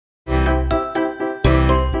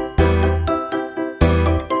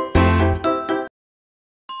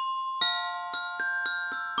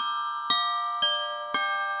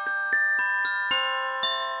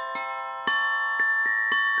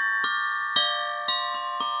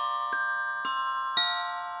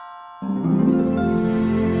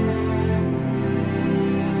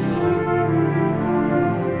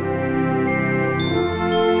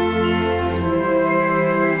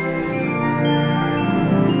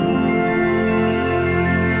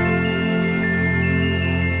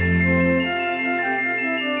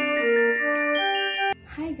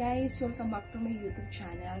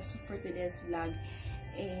channel. So for today's vlog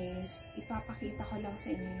is ipapakita ko lang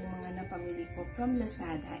sa inyo yung mga napamili ko from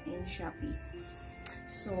Lazada and Shopee.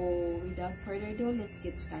 So without further ado, let's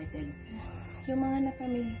get started. Yung mga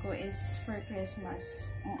napamili ko is for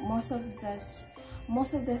Christmas. Most of the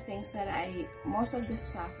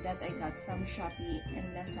stuff that I got from Shopee and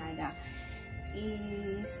Lazada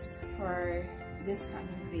is for this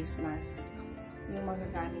coming Christmas. Yung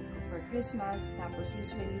magagamit ko for Christmas, tapos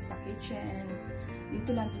usually sa kitchen,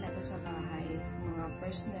 dito lang talaga sa bahay, mga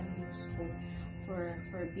personal use ko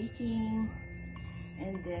for baking,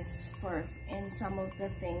 and some of the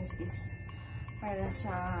things is para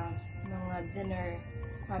sa mga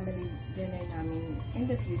family dinner namin in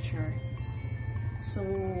the future. So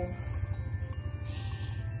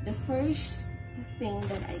the first thing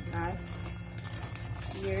that I got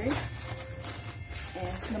here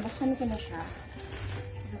is, nabuksan ko na siya.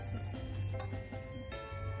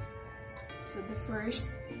 So the first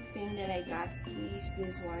thing that I got is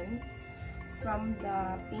this one from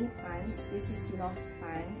the Pink Pants. This is Loft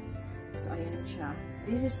Pan. So ayan siya.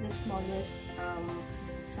 This is the smallest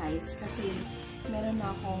size kasi meron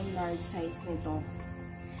na akong large size nito.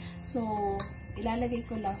 So ilalagay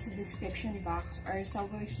ko lang sa description box or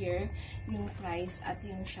somewhere here yung price at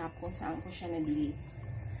yung shop kung saan ko siya nabili.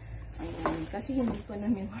 Ayan, kasi hindi ko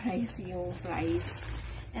na-memorize yung price.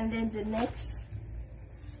 And then the next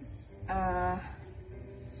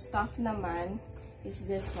stuff naman is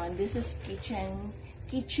this one. This is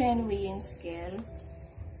kitchen weighing scale.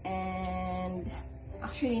 And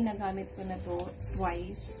actually nagamit ko na to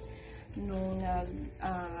twice nung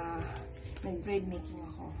nag-bread making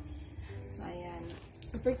ako. So ayan,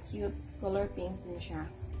 super cute, color pink din siya.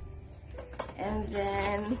 And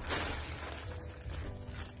then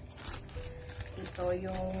ito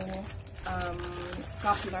yung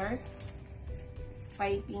coupler,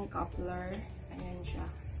 fighting coupler. Ayan siya.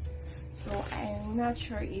 So I'm not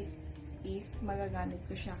sure if magagamit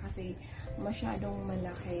ko siya kasi masyadong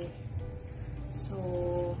malaki. So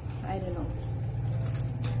I don't know.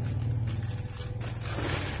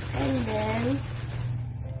 And then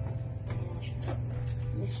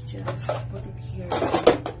let's just put it here.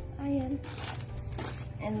 Ayan.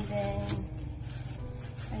 And then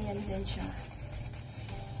ayan din siya.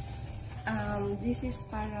 This is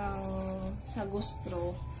parang sa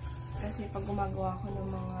gusto kasi pag gumagawa ko ng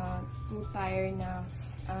mga 2-tier na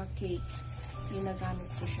cake, ginagamit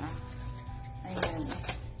ko siya. Ayan.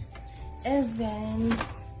 And then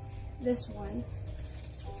this one,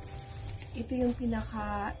 ito yung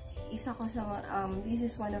isa ko sa this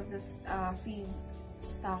is one of the feed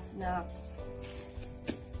stuff na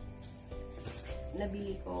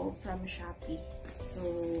nabili ko from Shopee. So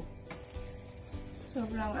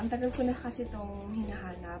ang tagal ko na kasi itong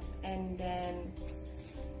hinahanap, and then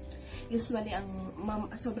usually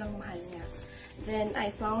sobrang mahal niya. Then I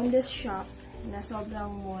found this shop na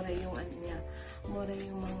sobrang mura yung mura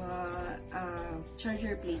yung mga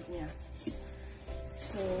charger plate niya.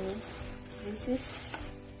 So this is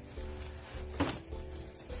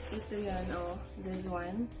ito yan, this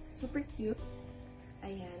one, super cute.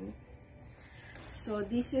 Ayan. So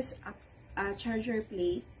this is a charger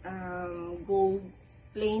plate,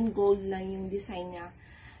 plain gold lang yung design niya.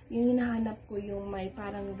 Yung hinahanap ko yung may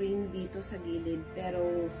parang ring dito sa gilid,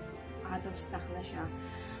 pero out of stock na siya.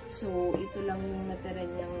 So ito lang yung natira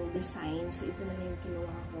niyang design. So ito na lang yung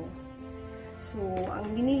kinuha ko. So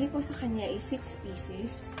ang binili ko sa kanya is 6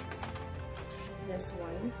 pieces. This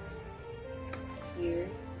one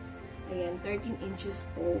here. Ayan, 13 inches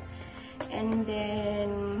tall. And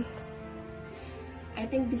then I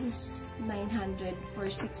think this is 900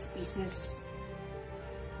 for 6 pieces.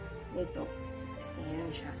 Ito.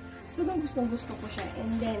 Ayan siya. Sobrang gustong-gusto ko siya.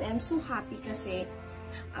 And then, I'm so happy kasi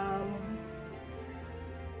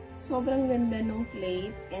sobrang ganda nung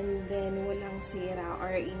plate, and then walang sira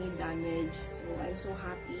or any damage. So, I'm so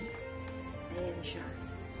happy. Ayan siya.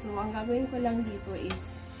 So, ang gagawin ko lang dito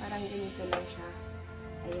is parang ganito lang siya.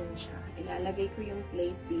 Ayan siya. Ilalagay ko yung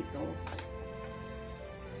plate dito.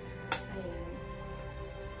 Ayan.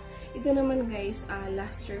 Ito naman guys,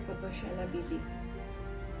 last year ko to siya nabili.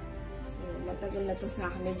 So, matagal na to sa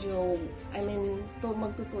akin.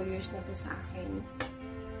 Magto 2 years na to sa akin.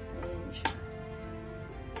 Ayan siya.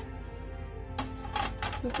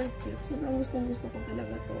 Super cute. Sobrang gustong-gusto ko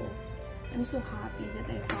talaga to. I'm so happy that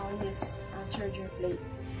I found this charger plate.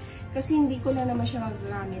 Kasi hindi ko na naman siya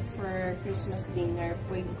magagamit for Christmas dinner.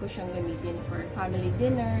 Pwede ko siyang gamitin for family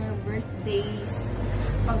dinner, birthdays,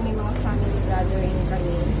 pag may mga family gathering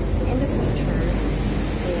kami in the future.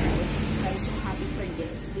 Ayan. So, I'm so happy for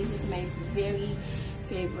this. This is my very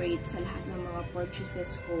favorite sa lahat ng mga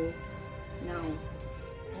purchases ko now.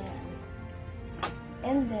 Ayan.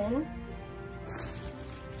 And then,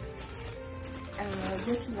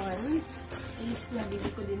 this one is nabili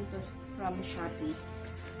ko din to from Shopee.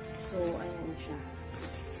 So, ayan siya.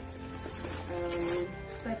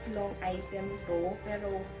 Tatlong item to, pero,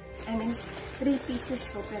 3 pieces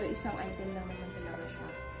to, pero isang item lang naman talaga siya.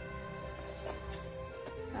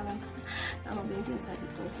 Tama ba yung sinasabi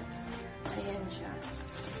ko? Ayan siya.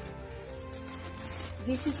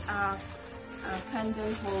 This is a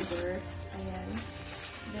candle holder. Ayan.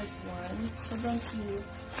 This one. Sobrang cute.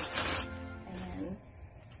 Ayan.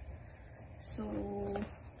 So,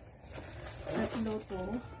 tatlo to.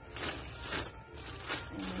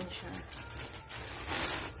 Ayan siya.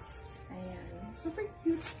 Ayan. Super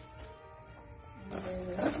cute. And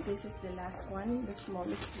then, this is the last one. The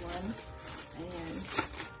smallest one. Ayan.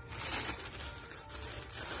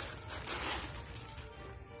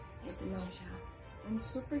 Ito lang siya. And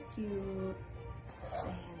super cute.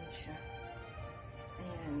 Ayan siya.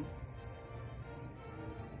 Ayan.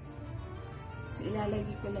 So,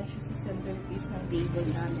 ilalagay ko lang siya sa centerpiece ng table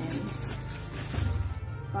namin.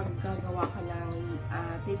 Pag gagawa ka ng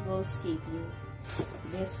tablescaping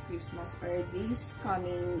this Christmas or this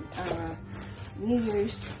coming New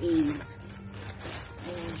Year's Eve.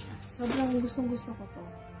 Ayan siya. Sobrang gustong-gusto ko to.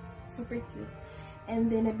 Super cute. And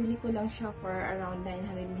then, nabili ko lang siya for around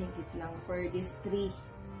 900 higit lang for these 3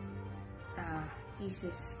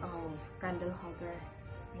 pieces of candle holder.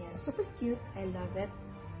 Ayan. Super cute. I love it.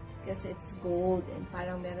 Kasi it's gold and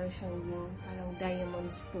parang meron siyang parang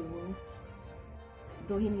diamond stone.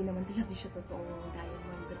 Though, hindi naman talaga siya totoong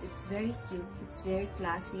diamond. But it's very cute. It's very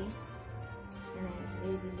classy. And I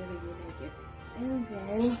really, really like it. And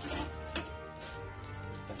then,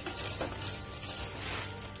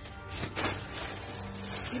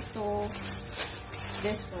 ito,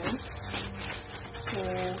 this one. So,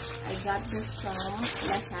 I got this from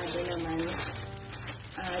Lazada naman.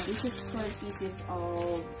 This is 4 pieces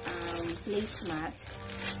of placemat.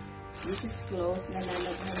 This is cloth.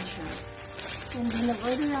 Nalalaghan siya. And then,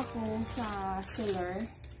 nag-order ako sa seller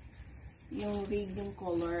yung radium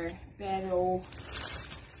color. Pero,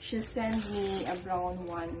 she sent me a brown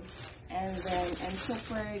one. And then, I'm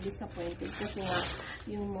super disappointed kasi nga,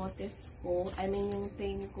 yung motif ko, yung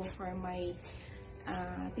theme ko for my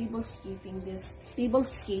tablescaping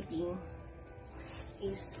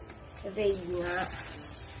is red nga.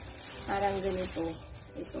 Parang ganito.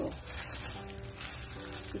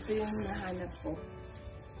 Ito yung nahanap ko.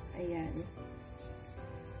 Ayan.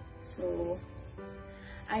 So,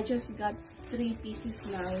 I just got 3 pieces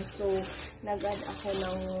lang. So, nag-add ako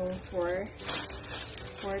ng 4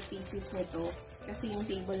 pieces nito. Kasi yung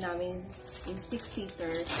table namin is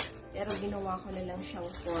 6-seater. Pero ginawa ko na lang siyang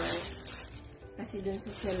 4. Kasi dun sa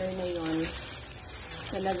seller na yon,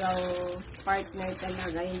 talagang partner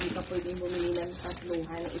talaga. Hindi ka pwedeng bumili ng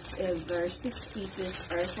tatluhan. It's either 6 pieces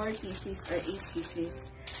or 4 pieces or 8 pieces.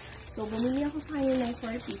 So, bumili ako sa kanya ng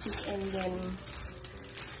 4 pieces and then,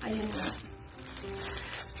 ayun nga.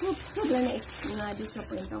 Sobrang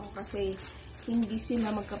na-disappoint ako kasi hindi sila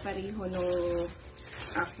magkapareho nung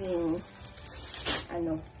aking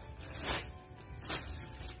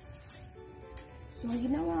So, ang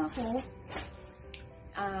ginawa ko,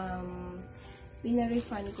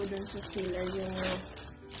 pinarefund ko dun sa seller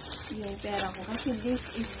yung pera ko. Kasi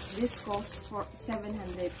this cost for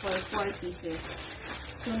 700 for 4 pieces.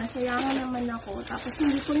 So, nasayangan naman ako. Tapos,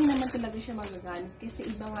 hindi ko rin naman talaga siya magagamit kasi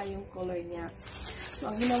iba nga yung color niya.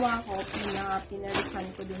 So, ang ginawa ko, pinarefund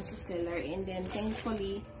ko dun sa seller. And then,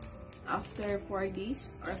 thankfully, after 4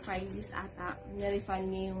 days or 5 days ata,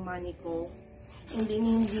 na-refund niya yung money ko. And then,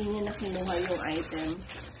 hindi niya nakinuha yung item.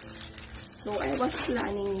 So, I was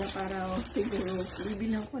planning na parang siguro,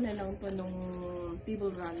 bibilang ko na lang to nung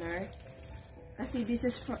table runner. Kasi this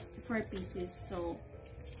is 4 pieces. So,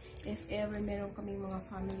 if ever meron kami mga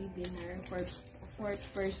family dinner for 4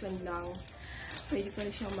 person lang, pwede ko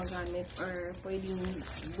rin siyang magamit or pwedeng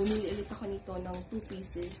bumili ulit ako nito ng 2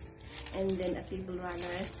 pieces and then a table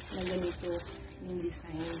runner na ganito yung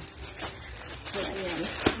design. So, ayan.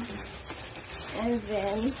 And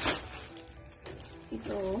then,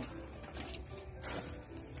 ito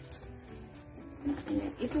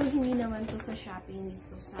hindi naman to sa shopping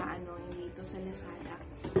dito sa hindi to sa Lazada.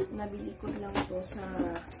 Nabili ko lang to sa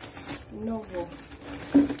Novo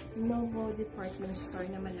department store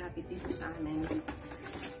na malapit dito sa amin.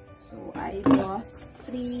 So, I bought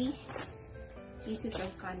 3 pieces of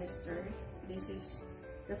canister. This is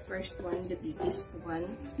the first one, the biggest one.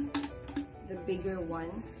 The bigger one.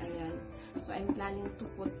 Ayan. So, I'm planning to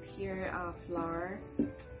put here a flour.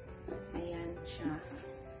 Ayan siya.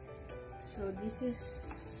 So, this is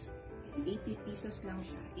 80 pesos lang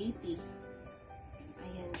siya. 80.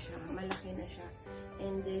 Ayan siya. Malaki na siya.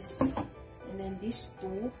 And then this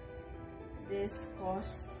two, this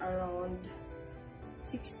cost around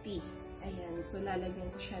 60. Ayan. So, lalagyan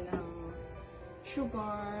ko siya ng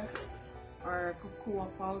sugar or cocoa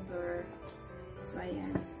powder. So,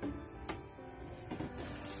 ayan.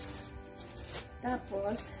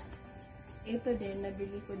 Tapos, ito din,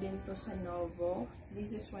 nabili ko din to sa Novo. This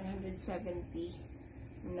is 170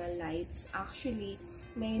 na lights. Actually,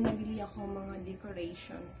 may nabili ako mga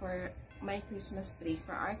decoration for my Christmas tree,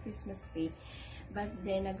 for our Christmas tree. But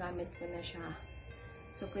then, nagamit ko na siya.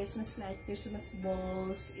 So, Christmas light, Christmas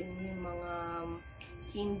balls, yung mga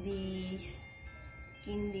candy,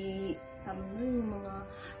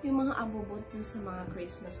 yung mga abobot dun sa mga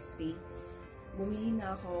Christmas tree. Bumili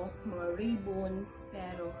na ako, mga ribbon,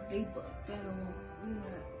 pero yun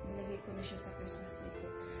nga, nilagay ko na siya sa Christmas tree ko.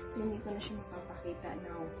 So, hindi ko na siya mapapakita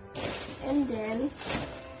now. And then,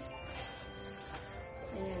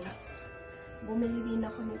 ayan, bumili din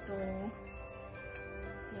ako nitong,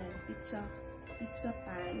 ayan, pizza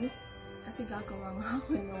pan, kasi gagawa nga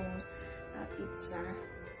ako ng pizza.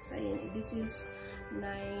 So, ayan, this is 9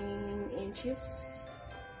 inches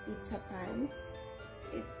pizza pan.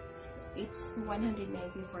 It's 194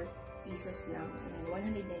 pesos lang. Ayan,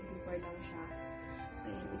 194 lang siya. So,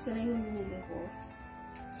 ayan, isa lang yung binili ko.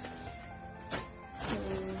 So,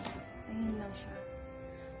 ayan lang siya.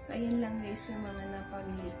 So, ayan lang guys yung mga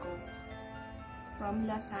napamili ko. From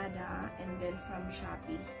Lazada and then from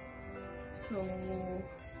Shopee. So,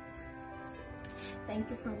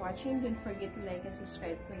 thank you for watching. Don't forget to like and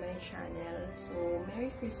subscribe to my channel. So,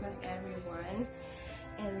 Merry Christmas everyone.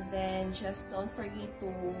 And then, just don't forget to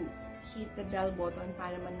hit the bell button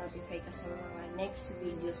para ma-notify ka sa mga next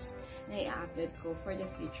videos na i-upload ko for the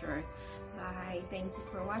future. Bye! Thank you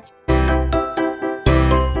for watching.